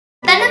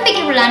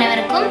நம்பிக்கையுள்ள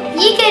அனைவருக்கும்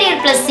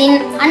E-CAREERPLUZ இன்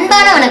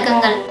அன்பான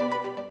வணக்கங்கள்.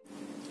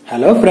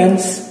 ஹலோ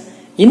ஃப்ரெண்ட்ஸ்,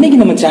 இன்னைக்கு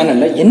நம்ம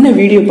சேனல்ல என்ன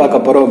வீடியோ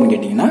பார்க்க போறோம் அப்படின்னு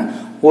கேட்டீங்கன்னா,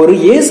 ஒரு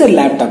Acer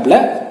லேப்டாப்ல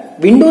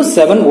Windows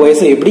 7 OS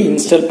எப்படி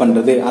இன்ஸ்டால்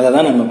பண்றது அதை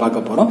தான் நம்ம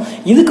பார்க்க போறோம்.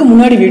 இதுக்கு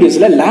முன்னாடி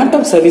வீடியோஸ்ல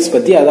லேப்டாப் சர்வீஸ்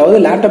பத்தி, அதாவது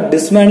லேப்டாப்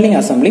டிஸ்மேண்ட்லிங்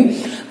அசம்பிளிங்,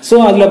 சோ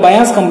அதுல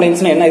பயாஸ்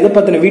கம்ப்ளைண்ட்ஸ்னா என்ன, இதை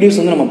பத்தின வீடியோஸ்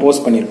வந்து நம்ம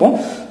போஸ்ட் பண்ணிருப்போம்.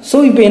 சோ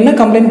இப்போ என்ன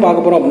கம்ப்ளைண்ட்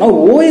பார்க்க போறோம் அப்படின்னா,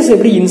 OS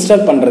எப்படி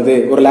இன்ஸ்டால் பண்றது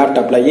ஒரு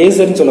லேப்டாப்ல,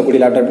 Acerன்னு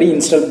சொல்லக்கூடிய லேப்டாப் எப்படி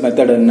இன்ஸ்டால்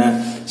மெத்தட் என்ன,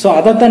 சோ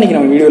அதை தான் இன்னைக்கு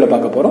நம்ம வீடியோல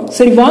பார்க்க போறோம்.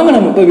 சரி வாங்க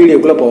நம்ம இப்போ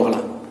வீடியோக்குள்ள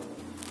போகலாம்.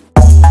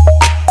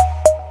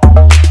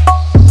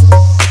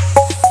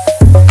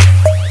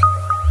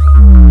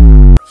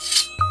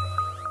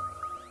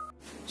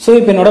 சோ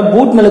இப்போ என்னோட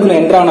பூட் மெனுக்குள்ள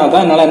என்டர்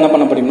ஆனாதான் என்னால என்ன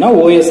பண்ண முடியும்னா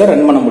OS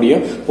ரன் பண்ண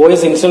முடியும்.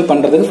 OS இன்ஸ்டால்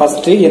பண்றதுக்கு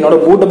ஃபர்ஸ்ட் என்னோட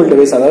பூட்டபிள்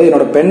டிவைஸ், அதாவது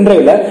என்னோட பென்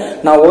டிரைவ்ல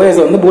நான் OS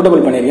வந்து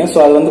பூட்டபிள் பண்ணிருக்கேன். சோ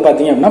அது வந்து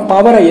பாத்தீங்க அப்படின்னா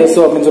பவர்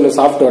ISO அப்படின்னு சொல்லி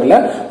சாஃப்ட்வேர்ல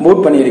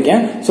பூட்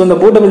பண்ணிருக்கேன். சோ இந்த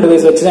பூட்டபிள்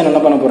டிவைஸ் வச்சு தான்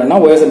என்ன பண்ண போறேன்னா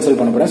OS இன்ஸ்டால்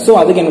பண்ண போறேன். சோ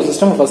அதுக்கு என்னோட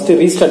சிஸ்டம் ஃபர்ஸ்ட்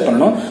ரீஸ்டார்ட்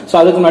பண்ணணும். சோ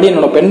அதுக்கு முன்னாடி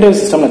என்னோட பென்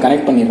டிரைவ் சிஸ்டம்ல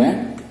கனெக்ட் பண்ணிடுறேன்.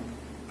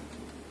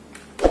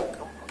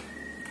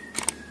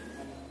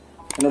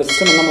 என்னோட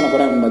சிஸ்டம் என்ன பண்ண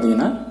போறேன் அப்படின்னு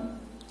பாத்தீங்கன்னா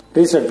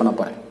ரீஸ்டார்ட் பண்ண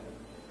போறேன்.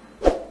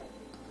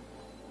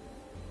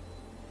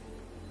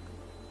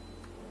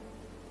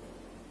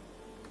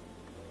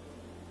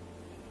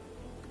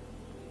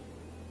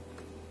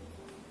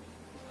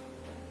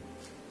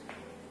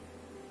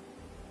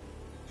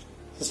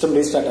 சிஸ்டம்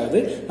ரீஸ்டார்ட் ஆகுது.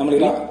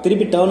 நம்மளுக்கு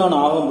திருப்பி டர்ன் ஆன்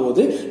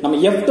ஆகும்போது நம்ம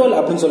F12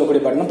 அப்படின்னு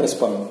சொல்லக்கூடிய பட்டனை பிரஸ்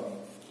பண்ணணும்.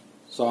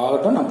 ஸோ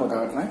ஆகட்டும், நான் இப்போ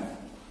காட்டுறேன்.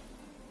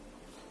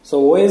 ஸோ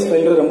OS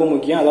ஃபைல் ரொம்ப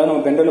முக்கியம். அதாவது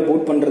நம்ம பென்ட்ரைவ்ல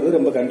பூட் பண்றது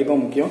ரொம்ப கண்டிப்பா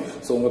முக்கியம்.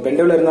 ஸோ உங்க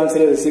பென்ட்ரைவ்ல இருந்தாலும்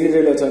சரி, CD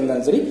டிரைவ்ல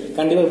வச்சிருந்தாலும் சரி,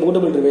 கண்டிப்பா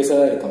பூட்டபிள் டிவைஸா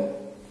தான் இருக்கும்.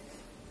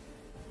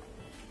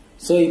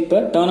 ஸோ இப்போ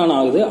டர்ன் ஆன்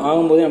ஆகுது.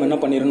 ஆகும்போது நம்ம என்ன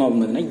பண்ணிடணும்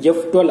அப்படின்னா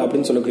F12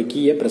 அப்படின்னு சொல்லக்கூடிய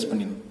கீயை பிரஸ்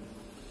பண்ணிடணும்.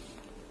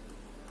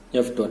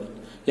 F12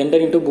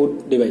 enter into boot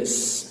device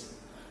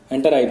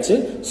enter ஆயிடுச்சு.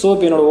 சோ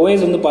இப்போ என்னோட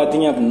OS வந்து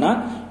பாத்தீங்க அப்படின்னா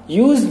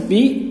USB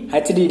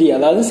HDD,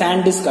 அதாவது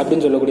SanDisk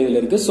அப்படின்னு சொல்லக்கூடியதுல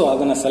இருக்கு. சோ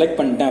அதை நான் செலக்ட்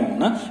பண்ணிட்டேன்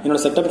அப்படின்னா என்னோட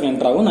செட்டப்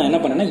என்டர் ஆகும். நான் என்ன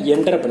பண்ணேன்னா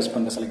என்டரை பிரஸ்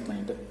பண்ண செலக்ட்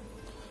பண்ணிட்டு,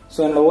 சோ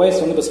என்னோட OS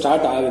வந்து இப்போ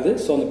ஸ்டார்ட் ஆகுது.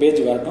 சோ அந்த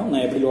பேஜ் வரட்டும்,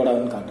 நான் எப்படி லோட்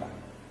ஆகுதுன்னு காட்டுறேன்.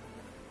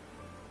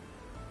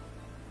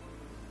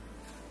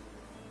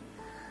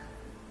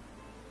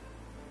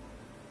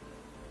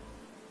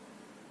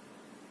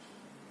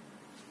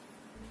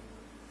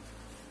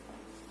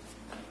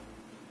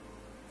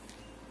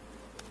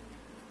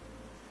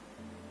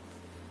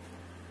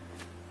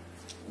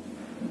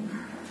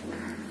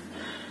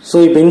 ஸோ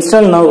இப்போ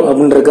இன்ஸ்டால் நவ்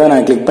அப்படின்றத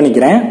நான் கிளிக்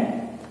பண்ணிக்கிறேன்.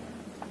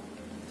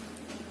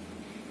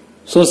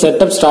 ஸோ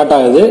செட்டப் ஸ்டார்ட்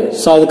ஆகுது.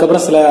 ஸோ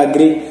அதுக்கப்புறம் சில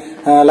அக்ரி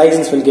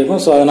லைசன்ஸ் ஃபில்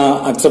கேட்கும். ஸோ அதை நான்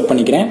அக்செப்ட்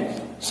பண்ணிக்கிறேன்.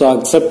 ஸோ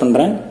அக்செப்ட்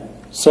பண்ணுறேன்.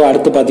 ஸோ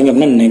அடுத்து பார்த்தீங்க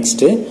அப்படின்னா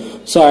நெக்ஸ்ட்.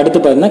 ஸோ அடுத்து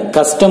பார்த்தீங்கன்னா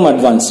கஸ்டம்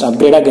அட்வான்ஸ்ட்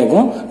அப்கிரேடாக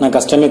கேட்கும். நான்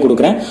கஸ்டமே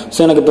கொடுக்குறேன். ஸோ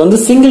எனக்கு இப்போ வந்து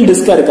சிங்கிள்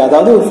டிஸ்கா இருக்கு,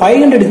 அதாவது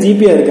 500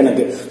 GB இருக்கு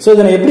எனக்கு. ஸோ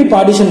இதை நான் எப்படி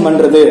பார்ட்டிஷன்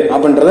பண்றது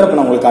அப்படின்றத இப்போ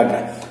நான் உங்களுக்கு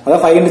காட்டுறேன்.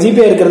 அதாவது 500 GB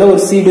இருக்கிறத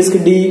ஒரு C டிஸ்க்,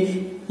 D,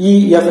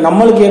 EF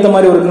நம்மளுக்கு ஏற்ற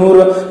மாதிரி ஒரு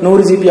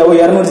 100 GB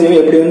 200 GB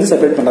எப்படி வந்து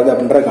செப்பரேட் பண்றது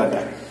அப்படின்றத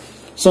காட்டுறேன்.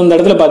 ஸோ இந்த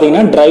இடத்துல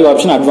பாத்தீங்கன்னா டிரைவ்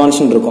ஆப்ஷன் அட்வான்ஸ்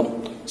இருக்கும்.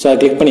 ஸோ அதை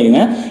கிளிக்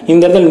பண்ணிக்கோங்க.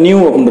 இந்த இடத்துல நியூ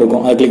அப்படின்னு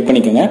இருக்கும், அதை கிளிக்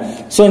பண்ணிக்கோங்க.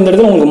 ஸோ இந்த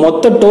இடத்துல உங்களுக்கு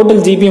மொத்த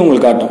டோட்டல் GB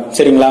உங்களுக்கு காட்டும்.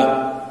 சரிங்களா?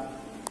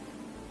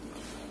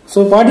 ஸோ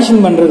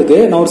பார்ட்டிஷன் பண்றதுக்கு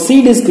நான் ஒரு C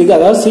டிஸ்க்கு,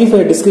 அதாவது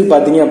C5 டிஸ்க்கு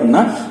பாத்தீங்க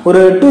அப்படின்னா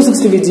ஒரு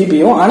 265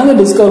 GBயும் அனதர்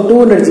டிஸ்க் ஒரு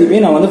 200 GB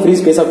நான் வந்து ஃப்ரீ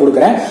ஸ்பேஸா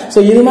கொடுக்குறேன். ஸோ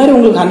இது மாதிரி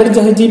உங்களுக்கு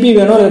 100 GB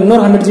வேணும்,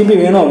 இன்னொரு 100 GB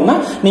வேணும் அப்படின்னா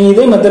நீங்க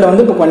இதே மெத்தட்ல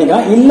வந்து இப்போ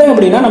பண்ணிக்கலாம். இல்லை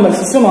அப்படின்னா நம்ம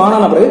சிஸ்டம் ஆன்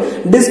ஆன பிறகு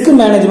டிஸ்க்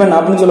மேனேஜ்மெண்ட்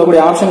அப்படின்னு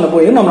சொல்லக்கூடிய ஆப்ஷன்ல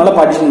போய் நம்மளால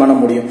பார்ட்டிஷன் பண்ண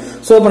முடியும்.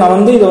 ஸோ இப்போ நான்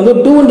வந்து இதை வந்து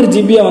 200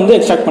 GB வந்து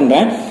எக்ஸ்ட்ராக்ட்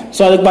பண்றேன்.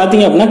 ஸோ அதுக்கு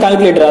பாத்தீங்க அப்படின்னா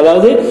கால்குலேட்டர்,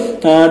 அதாவது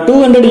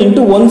 200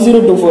 into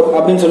 1024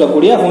 அப்படின்னு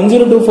சொல்லக்கூடிய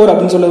 1024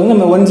 அப்படின்னு சொல்றது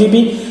நம்ம 1 GB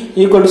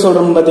ஈக்குவல் டு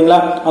சொல்றோம் பாத்தீங்களா,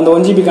 அந்த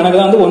 1 GB கணக்கு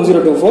தான் வந்து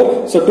 1024.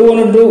 ஸோ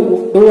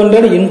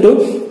 200 into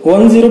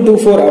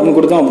 1024 அப்படின்னு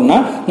கொடுத்தோம் அப்படின்னா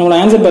நம்மளோட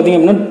ஆன்சர் பாத்தீங்க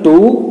அப்படின்னா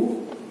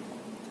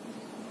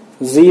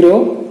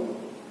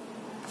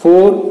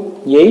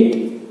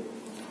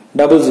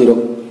 204,800.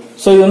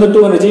 ஸோ இது வந்து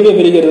 200 GB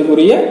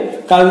பிரிக்கிறதுக்குரிய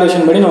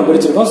கால்குலேஷன் படி நம்ம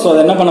பிரிச்சிருக்கோம். ஸோ அதை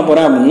என்ன பண்ண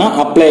போறேன் அப்படின்னா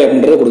அப்ளை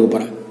அப்படின்றத கொடுக்க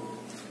போறேன்.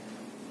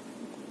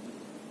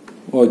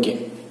 ஓகே.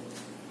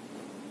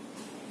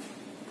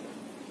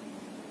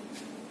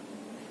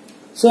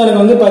 ஸோ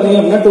எனக்கு வந்து பாத்தீங்க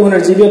அப்படின்னா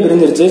 200 GB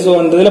பிரிஞ்சிருச்சு. ஸோ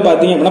அந்த இதில்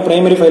பாத்தீங்க அப்படின்னா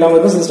பிரைமரி ஃபைலாகவும்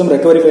இருக்கும், சிஸ்டம்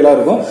ரெக்கவரி ஃபைலாக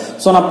இருக்கும்.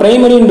 ஸோ நான்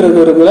பிரைமரின்றது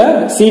இருக்குல்ல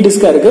C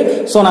டிஸ்கா இருக்கு.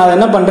 ஸோ நான் அதை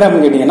என்ன பண்றேன்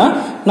அப்படின்னு கேட்டீங்கன்னா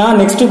நான்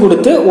நெக்ஸ்ட்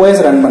கொடுத்து OS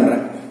ரன்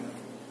பண்றேன்.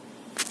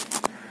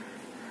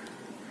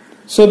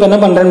 ஸோ இப்போ என்ன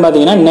பண்றேன்னு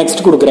பாத்தீங்கன்னா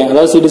நெக்ஸ்ட் கொடுக்குறேன்,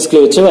 அதாவது C டிஸ்க்ல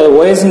வச்சு.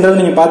 OSன்றது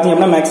நீங்க பாத்தீங்க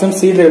அப்படின்னா மேக்ஸிமம்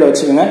C டிரைவ்ல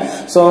வச்சுக்கோங்க.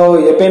 ஸோ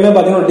எப்பயுமே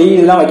பாத்தீங்கன்னா D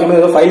எல்லாம் வைக்கும்போது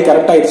ஏதோ ஃபைல்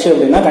கரெக்ட் ஆயிடுச்சு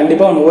அப்படின்னா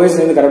கண்டிப்பா OS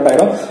வந்து கரெக்ட்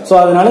ஆயிடும். ஸோ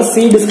அதனால C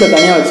டிஸ்க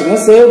தனியா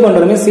வச்சுக்கோங்க. சேவ்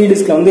பண்றதுமே C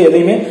டிஸ்க்ல வந்து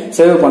எதையுமே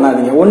சேவ்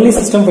பண்ணாதீங்க, ஒன்லி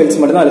சிஸ்டம் ஃபைல்ஸ்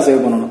மட்டும் தான் அதை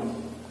சேவ் பண்ணணும்.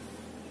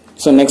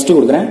 ஸோ நெக்ஸ்ட்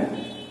கொடுக்குறேன்.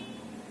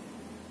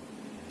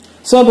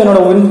 சோ அப்ப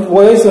என்னோட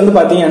OS வந்து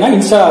பாத்தீங்கன்னா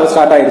இன்ஸ்டால்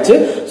ஸ்டார்ட் ஆயிடுச்சு.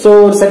 சோ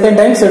ஒரு செகண்ட்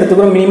டைம்ஸ்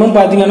எடுத்துக்கிறோம், மினிமம்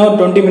பாத்தீங்கன்னா ஒரு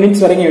 20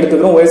 மினிட்ஸ் வரைக்கும்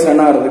எடுத்துக்கிறோம் OS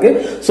ரன் ஆகிறதுக்கு.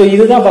 சோ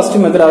இதுதான் ஃபர்ஸ்ட்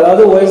மெத்தட்,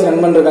 அதாவது OS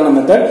ரன் பண்றதுக்கான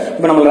மெத்தட்.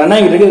 இப்போ நம்ம ரன்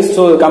ஆகிட்டு இருக்கு.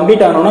 சோ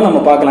கம்ப்ளீட் ஆனோம்னா நம்ம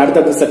பார்க்கலாம்,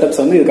 அடுத்த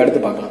செட்டப்ஸ் வந்து இதுக்கு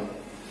அடுத்து பார்க்கலாம்.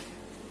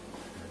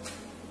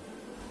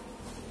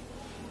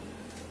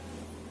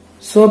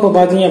 ஸோ இப்போ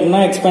பார்த்தீங்க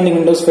அப்படின்னா எக்ஸ்பேண்டிங்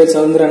விண்டோஸ் ஃபைல்ஸ்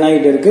வந்து ரன்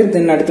ஆகிட்டு இருக்கு.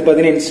 தென் அடுத்து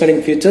பார்த்தீங்கன்னா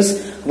இன்ஸ்டாலிங் ஃபீச்சர்ஸ்,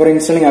 அப்புறம்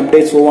இன்ஸ்டாலிங்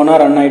அப்டேட்ஸ் ஒவ்வொன்றா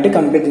ரன் ஆகிட்டு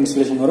கம்ப்ளீட்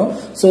இன்ஸ்டாலேஷன் வரும்.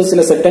 ஸோ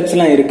சில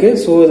செட்டப்ஸ்லாம் இருக்கு.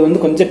 ஸோ இது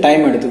வந்து கொஞ்சம்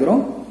டைம்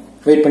எடுத்துக்கிறோம்,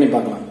 வெயிட் பண்ணி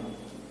பார்க்கலாம்.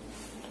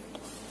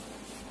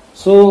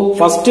 ஸோ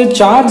ஃபர்ஸ்ட்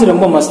சார்ஜ்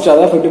ரொம்ப மஸ்ட்,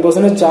 அதாவது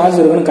 50%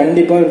 சார்ஜ் இருக்கணும்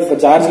கண்டிப்பா.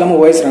 சார்ஜ் இல்லாமல்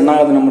ஓஎஸ் ரன்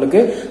ஆகாது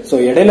நம்மளுக்கு. ஸோ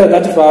இடையில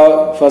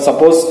ஏதாச்சும்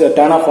சப்போஸ்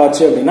டர்ன் ஆஃப்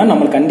ஆச்சு அப்படின்னா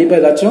நம்மளுக்கு கண்டிப்பா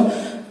ஏதாச்சும்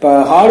இப்போ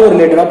ஹார்ட்வேர்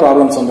ரிலேட்டடா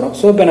ப்ராப்ளம்ஸ் வந்துடும்.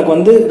 ஸோ இப்போ எனக்கு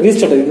வந்து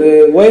ரீஸ்டார்ட், இது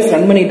ஓஎஸ்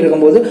ரன் பண்ணிட்டு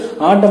இருக்கும்போது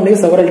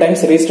ஆட்டோமேட்டிக் செவரல்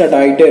டைம்ஸ் ரீஸ்டார்ட்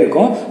ஆகிட்டே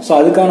இருக்கும். ஸோ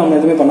அதுக்காக நம்ம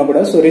எதுவுமே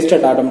பண்ணக்கூடாது. ஸோ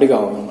ரீஸ்டார்ட் ஆட்டோமேட்டிக்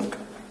ஆகும் நம்மளுக்கு.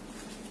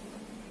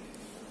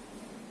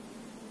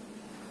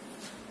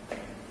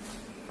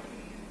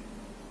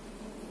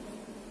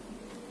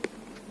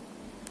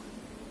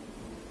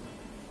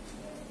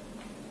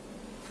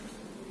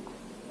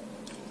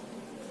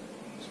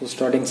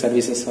 ஸ்டார்டிங்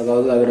சர்வீசஸ்,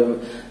 அதாவது அதோட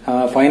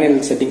ஃபைனல்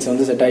செட்டிங்ஸ்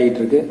வந்து செட் ஆகிட்டு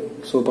இருக்கு.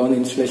 ஸோ இப்போ வந்து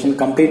இன்ஸ்டாலேஷன்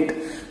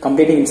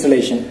கம்ப்ளீட்டிங்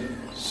இன்ஸ்டாலேஷன்.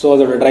 ஸோ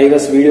அதோட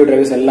டிரைவர்ஸ், வீடியோ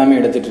டிரைவர்ஸ் எல்லாமே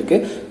எடுத்துட்டு இருக்கு.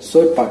 ஸோ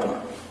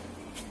பார்க்கலாம்.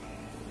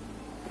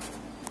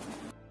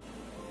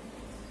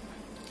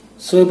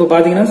 ஸோ இப்போ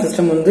பார்த்தீங்கன்னா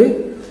சிஸ்டம் வந்து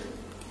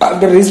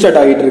ரீஸ்டார்ட்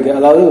ஆகிட்டு இருக்கு.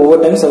 அதாவது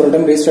ஒவ்வொரு டைம் செவரல்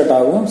டைம் ரீஸ்டார்ட்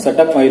ஆகும்.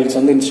 செட்டப் ஃபைல்ஸ்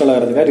வந்து இன்ஸ்டால்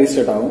ஆகிறதுக்காக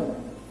ரீஸ்டார்ட் ஆகும்.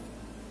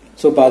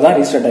 ஸோ இப்போ அதான்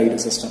ரீஸ்டார்ட்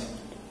ஆகிட்டு சிஸ்டம்.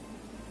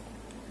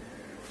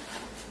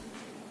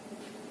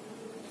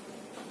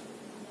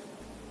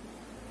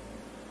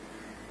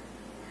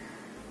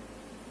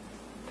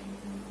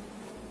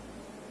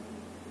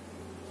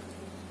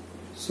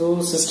 ஸோ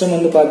சிஸ்டம்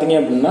வந்து பார்த்தீங்க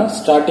அப்படின்னா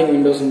ஸ்டார்டிங்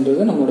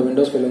விண்டோஸ்ன்றது நம்மளோட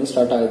விண்டோஸ் ஃபைல் வந்து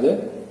ஸ்டார்ட் ஆகுது.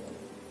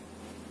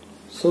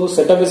 So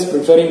setup is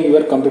preferring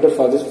your computer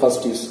for this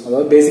first use,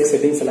 அதாவது பேசிக்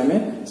செட்டிங்ஸ் எல்லாமே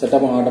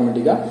செட்டப் ஆகும்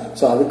ஆட்டோமேட்டிக்கா.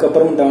 ஸோ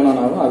அதுக்கப்புறம் டர்ன்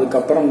ஆன் ஆகும்.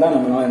 அதுக்கப்புறம் தான்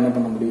நம்மளால என்ன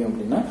பண்ண முடியும்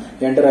அப்படின்னா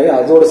என்டர் ஆகி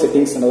அதோட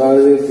செட்டிங்ஸ்,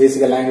 அதாவது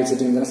பேசிக்கா லாங்குவேஜ்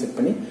செட்டிங்ஸ் எல்லாம் செட்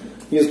பண்ணி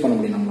யூஸ் பண்ண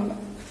முடியும் நம்மளால.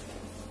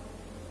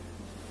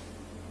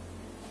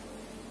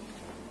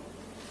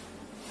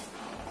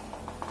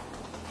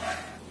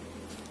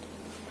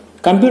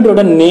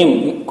 கம்ப்யூட்டரோட நேம்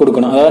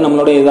கொடுக்கணும், அதாவது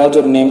நம்மளோட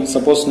ஏதாச்சும் ஒரு நேம்.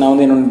 சப்போஸ் நான்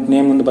வந்து என்னோட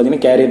நேம் வந்து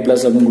பாத்தீங்கன்னா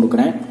CAREERPLUZ அப்படின்னு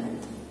கொடுக்குறேன்.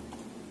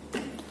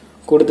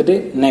 கொடுத்துட்டு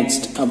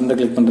நெக்ஸ்ட் அப்படின்ற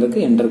கிளிக்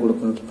பண்றதுக்கு என்டர்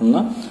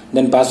கொடுக்கலாம்.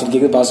 தென் பாஸ்வேர்ட்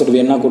கேட்குது, பாஸ்வேர்ட்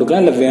வேணா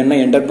கொடுக்கலாம், இல்லை வேணா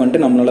என்டர்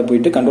பண்ணிட்டு நம்மளால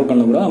போயிட்டு கண்ட்ரோல்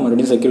பண்ண கூட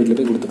மறுபடியும் செக்யூரிட்டில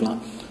போய்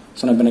கொடுத்துக்கலாம்.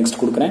 ஸோ நான் இப்போ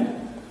நெக்ஸ்ட் கொடுக்குறேன்.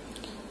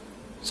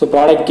 ஸோ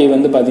ப்ராடக்ட் கீ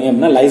வந்து பார்த்தீங்க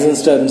அப்படின்னா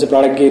லைசன்ஸ்டாக இருந்துச்சு,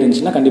 ப்ராடக்ட் கீ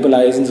இருந்துச்சுன்னா கண்டிப்பாக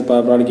லைசன்ஸ்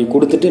ப்ராடக்ட் கீ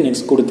கொடுத்துட்டு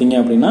நெக்ஸ்ட் கொடுத்தீங்க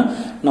அப்படின்னா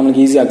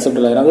நம்மளுக்கு ஈஸியாக அக்செப்ட்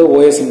ஆகிடும். அதாவது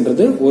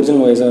ஓஎஸ்ன்றது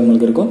ஒரிஜினல் ஓஎஸ்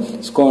நம்மளுக்கு இருக்கும்.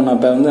 ஸோ நான்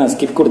இப்போ வந்து நான்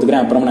ஸ்கிப்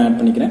கொடுத்துக்கிறேன், அப்புறம் நான் ஆட்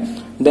பண்ணிக்கிறேன்.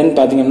 தென்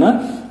பார்த்தீங்கன்னா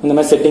இந்த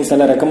மாதிரி செட்டிங்ஸ்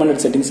எல்லாம்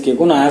ரெக்கமெண்டட் செட்டிங்ஸ்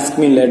கேட்கும். நான் ஆஸ்க்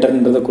மீ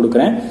லேட்டர்ன்றதை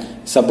கொடுக்குறேன்.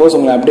 சப்போஸ்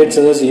உங்களுக்கு அப்டேட்ஸ்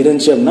ஏதாச்சும்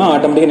இருந்துச்சு அப்படின்னா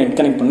ஆட்டோமேட்டிக்காக நெட்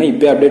கனெக்ட் பண்ணி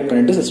இப்போ அப்டேட்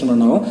பண்ணிட்டு சிஸ்டம்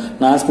ரன் ஆகும்.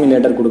 நான் ஆஸ்க் மீ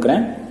லேட்டர்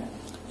கொடுக்குறேன்.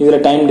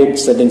 இதில் டைம் டேட்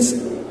செட்டிங்ஸ்,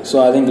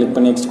 ஸோ அதையும் கிளிக்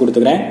பண்ணி நெக்ஸ்ட்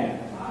கொடுத்துக்கிறேன்.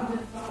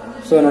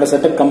 ஸோ என்னோட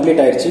செட்டப் கம்ப்ளீட்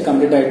ஆயிடுச்சு.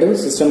 கம்ப்ளீட் ஆகிட்டு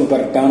சிஸ்டம் இப்போ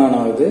டர்ன் ஆன்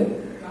ஆகுது.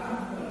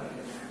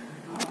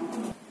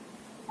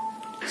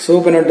 ஸோ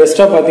இப்போ என்னோட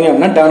டெஸ்க்டாப் பார்த்தீங்க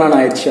அப்படின்னா டர்ன் ஆன்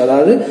ஆயிடுச்சு,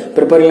 அதாவது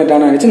ப்ரிப்பேரிங்ல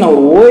டர்ன் ஆயிடுச்சு. நான்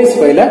ஒரு ஓஎஸ்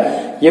ஃபைலை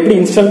எப்படி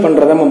இன்ஸ்டால்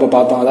பண்றதை நம்ம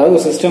பார்த்தோம். அதாவது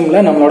ஒரு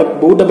சிஸ்டம்ல நம்மளோட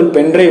பூட்டபிள்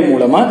பென்ட்ரைவ்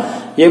மூலமா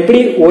எப்படி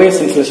ஓஎஸ்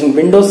இன்ஸ்டாலேஷன்,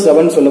 விண்டோஸ்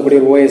 7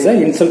 சொல்லக்கூடிய ஓஎஸ்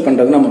இன்ஸ்டால்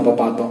பண்றது நம்ம இப்போ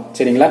பார்த்தோம்.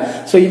 சரிங்களா?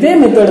 ஸோ இதே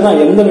மெத்தட்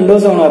தான் எந்த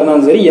விண்டோஸ்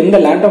இருந்தாலும் சரி, எந்த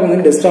லேப்டாப்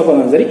வந்து டெஸ்க்டாப்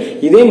இருந்தாலும் சரி,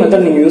 இதே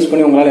மெத்தட் நீங்க யூஸ்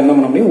பண்ணி உங்களால என்ன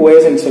பண்ண முடியும்,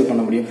 ஓஎஸ் இன்ஸ்டால்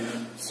பண்ண முடியும்.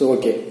 ஸோ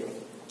ஓகே,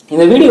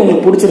 இந்த வீடியோ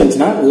உங்களுக்கு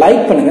பிடிச்சிருந்துச்சுன்னா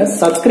லைக் பண்ணுங்க,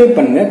 சப்ஸ்கிரைப்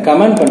பண்ணுங்க,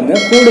 கமெண்ட் பண்ணுங்க,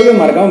 கூடவே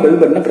மறக்காம பெல்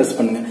பட்டனை பிரஸ்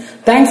பண்ணுங்க.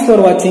 தேங்க்ஸ்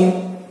ஃபார் வாட்சிங்.